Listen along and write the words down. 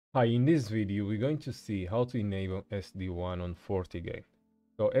Hi, in this video, we're going to see how to enable SD-WAN on FortiGate.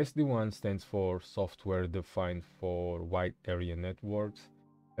 So SD-WAN stands for Software Defined for Wide Area Networks,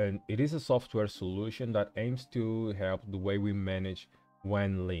 and it is a software solution that aims to help the way we manage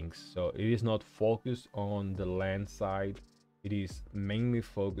WAN links. So it is not focused on the LAN side, it is mainly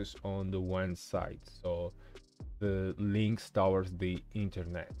focused on the WAN side. So the links towards the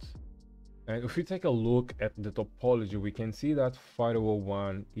internet. And if we take a look at the topology, we can see that Firewall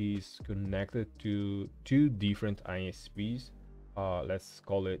 1 is connected to two different ISPs. Let's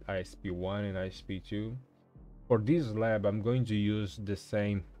call it ISP 1 and ISP 2. For this lab, I'm going to use the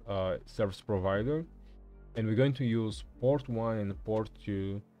same service provider, and we're going to use port 1 and port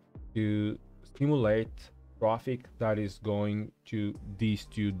 2 to stimulate traffic that is going to these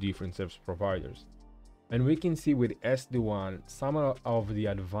two different service providers. And we can see with SD-WAN some of the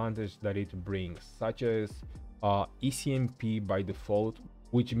advantage that it brings, such as ECMP by default,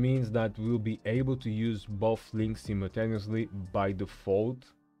 which means that we'll be able to use both links simultaneously by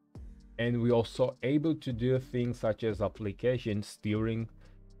default. And we're also able to do things such as application steering.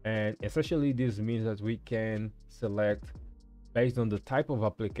 And essentially this means that we can select based on the type of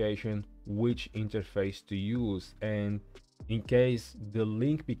application which interface to use, and in case the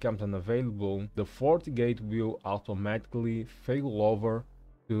link becomes unavailable, the FortiGate will automatically fail over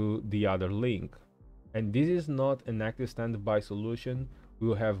to the other link. And this is not an active standby solution.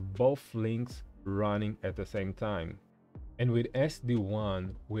 We'll have both links running at the same time. And with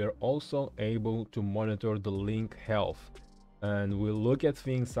SD-WAN, we are also able to monitor the link health, and we'll look at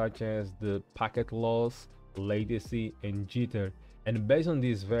things such as the packet loss, latency, and jitter. And based on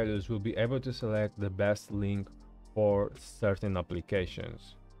these values, we'll be able to select the best link for certain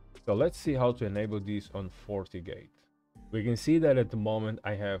applications. So let's see how to enable this on FortiGate. We can see that at the moment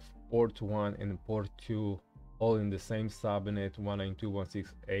I have port 1 and port 2 all in the same subnet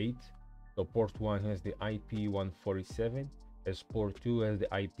 192.168. So port 1 has the IP 147, as port 2 has the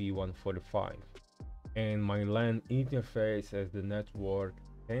IP 145. And my LAN interface has the network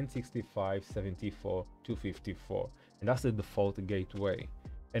 1065.74.254, and that's the default gateway.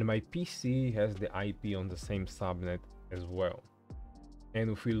 And my PC has the IP on the same subnet as well. And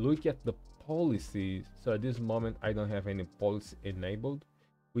if we look at the policies, so at this moment I don't have any policy enabled,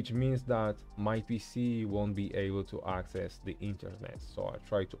 which means that my PC won't be able to access the internet. So I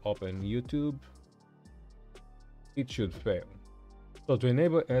try to open YouTube, it should fail. So to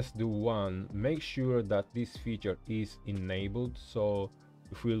enable SD-WAN, make sure that this feature is enabled. So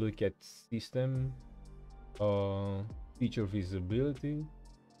if we look at system, feature visibility,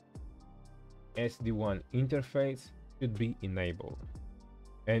 SD-WAN interface should be enabled.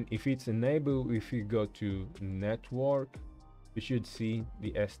 And if it's enabled, if you go to network, you should see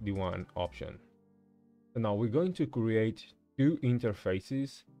the SD-WAN option. So now we're going to create two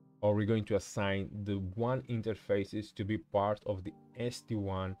interfaces, or we're going to assign the one interfaces to be part of the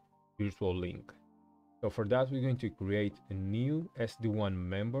SD-WAN virtual link. So for that, we're going to create a new SD-WAN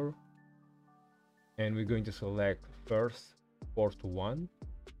member, and we're going to select first port 1.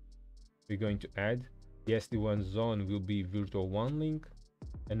 We're going to add the SD-WAN zone will be virtual 1 link,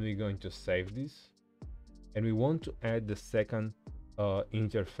 and we're going to save this. And we want to add the second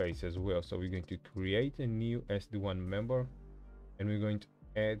interface as well. So we're going to create a new SD-WAN member, and we're going to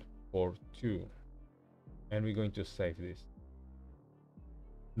add port 2, and we're going to save this.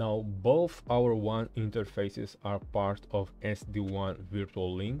 Now both our WAN interfaces are part of SD-WAN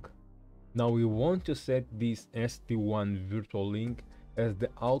virtual link. Now we want to set this SD-WAN virtual link as the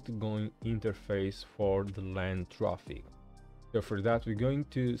outgoing interface for the LAN traffic. So for that, we're going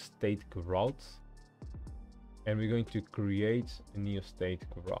to static routes, and we're going to create a new static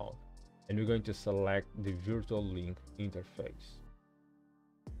route, and we're going to select the virtual link interface.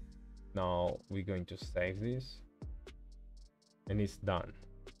 Now we're going to save this, and it's done.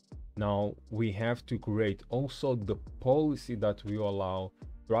 Now we have to create also the policy that will allow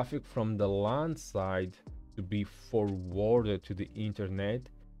traffic from the LAN side to be forwarded to the internet,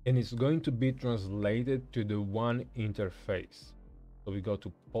 and it's going to be translated to the WAN interface. So we go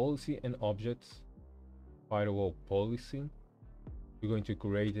to policy and objects, firewall policy. We're going to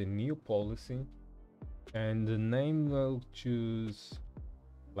create a new policy, and the name will choose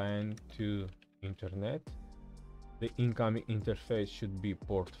LAN to internet. The incoming interface should be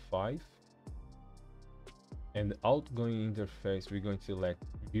port 5, and the outgoing interface we're going to select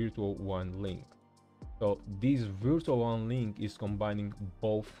virtual WAN link. So this virtual WAN link is combining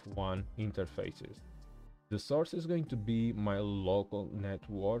both WAN interfaces. The source is going to be my local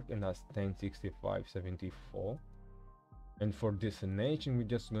network, and that's 1065.74. And for destination, we're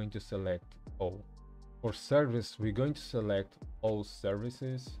just going to select O. For service, we're going to select all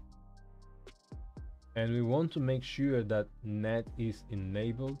services, and we want to make sure that net is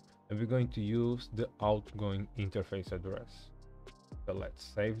enabled, and we're going to use the outgoing interface address. So let's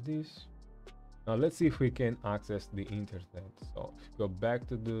save this. Now let's see if we can access the internet. So if you go back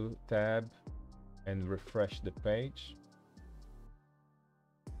to the tab and refresh the page.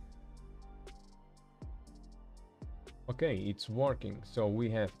 Okay, it's working. So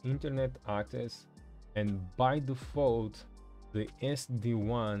we have internet access, and by default the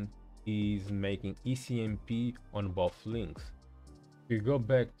SD-WAN is making ECMP on both links. If you go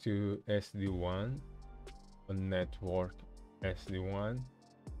back to SD-WAN, on network SD-WAN,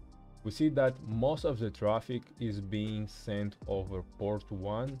 we see that most of the traffic is being sent over port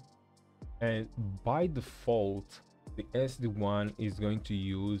 1, and by default the SD-WAN is going to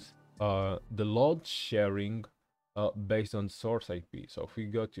use the load sharing based on source IP. So if we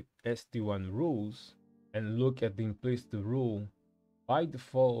go to SD-WAN rules and look at the implicit rule, by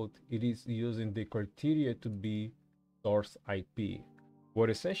default it is using the criteria to be source IP. What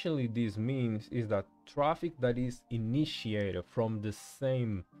essentially this means is that traffic that is initiated from the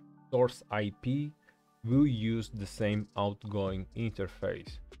same source IP will use the same outgoing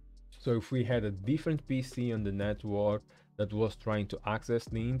interface. So if we had a different PC on the network that was trying to access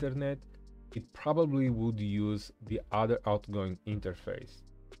the internet, it probably would use the other outgoing interface.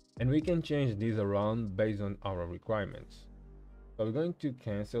 And we can change this around based on our requirements. So we're going to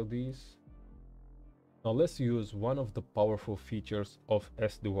cancel this. Now let's use one of the powerful features of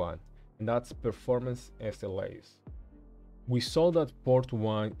SD-WAN, and that's performance SLAs. We saw that port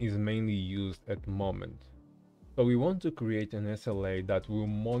 1 is mainly used at the moment. So we want to create an SLA that will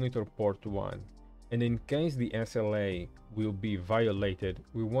monitor port 1, and in case the SLA will be violated,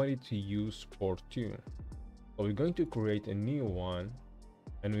 we want it to use port 2. So we're going to create a new one,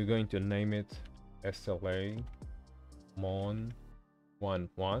 and we're going to name it SLA mon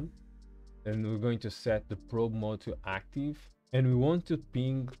 11, and we're going to set the probe mode to active, and we want to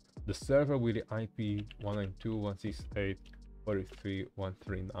ping the server with the IP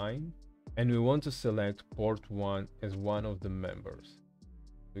 192.168.43.139, and we want to select port 1 as one of the members.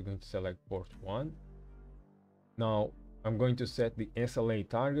 We're going to select port 1. Now I'm going to set the SLA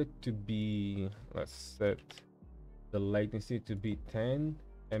target to be, let's set the latency to be 10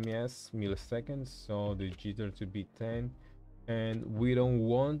 ms milliseconds, so the jitter to be 10, and we don't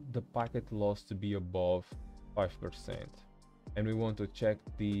want the packet loss to be above 5%, and we want to check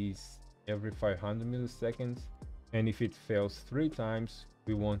these every 500 milliseconds, and if it fails 3 times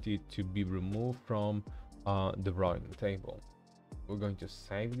we want it to be removed from the routing table. We're going to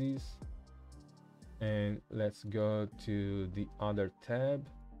save this, and let's go to the other tab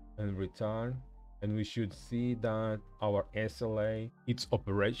and return, and we should see that our SLA it's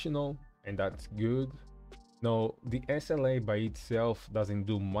operational, and that's good. Now the SLA by itself doesn't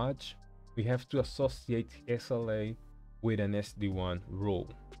do much. We have to associate SLA with an SD-WAN rule.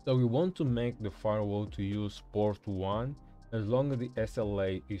 So we want to make the firewall to use port 1 as long as the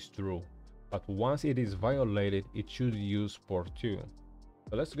SLA is true, but once it is violated it should use port 2.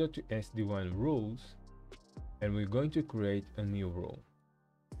 So let's go to SD-WAN rules, and we're going to create a new rule.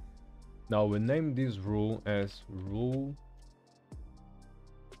 Now we name this rule as rule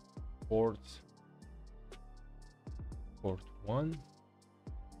port 1,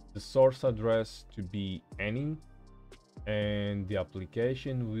 the source address to be any, and the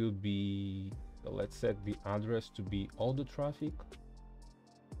application will be, so let's set the address to be all the traffic,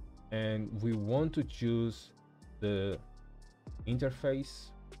 and we want to choose the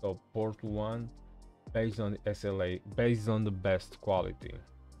interface, so port 1 based on the SLA, based on the best quality,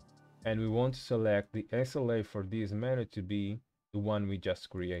 and we want to select the SLA for this method to be the one we just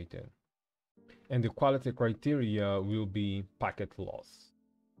created, and the quality criteria will be packet loss.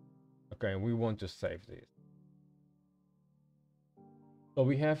 Okay, we want to save this. So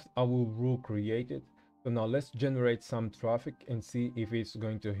we have our rule created. So now let's generate some traffic and see if it's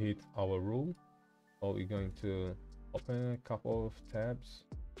going to hit our rule. So we're going to open a couple of tabs,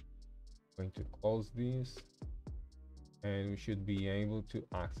 going to close this, and we should be able to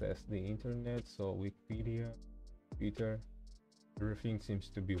access the internet. So Wikipedia, Twitter, everything seems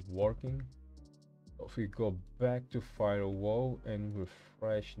to be working. So if we go back to firewall and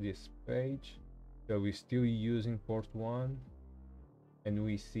refresh this page, so we're still using port 1, and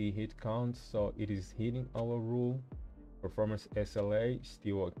we see hit count, so it is hitting our rule. Performance SLA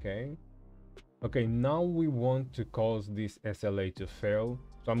still okay. Okay, now we want to cause this SLA to fail,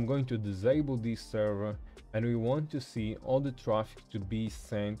 so I'm going to disable this server, and we want to see all the traffic to be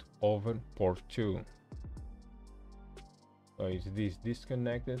sent over port 2. So is this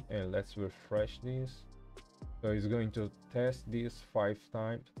disconnected, and let's refresh this. So it's going to test this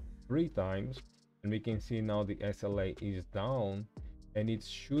 3 times, and we can see now the SLA is down, and it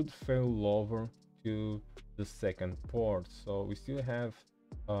should fail over to the second port. So we still have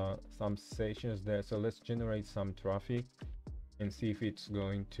some sessions there. So let's generate some traffic and see if it's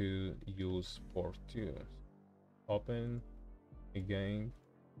going to use port 2. Open again.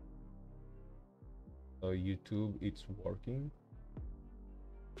 So YouTube, it's working.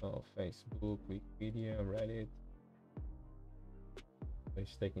 So Facebook, Wikipedia, Reddit.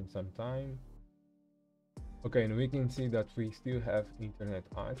 It's taking some time. Okay, and we can see that we still have internet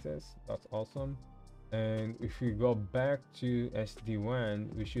access. That's awesome. And if we go back to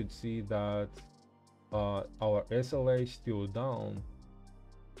SD-WAN, we should see that our SLA is still down,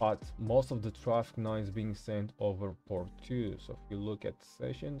 but most of the traffic now is being sent over port 2. So if you look at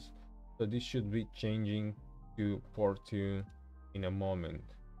sessions, so this should be changing to port 2 in a moment.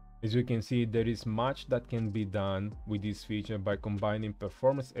 As you can see, there is much that can be done with this feature by combining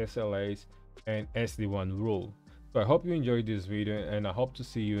performance SLAs and SD-WAN rule. So I hope you enjoyed this video, and I hope to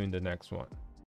see you in the next one.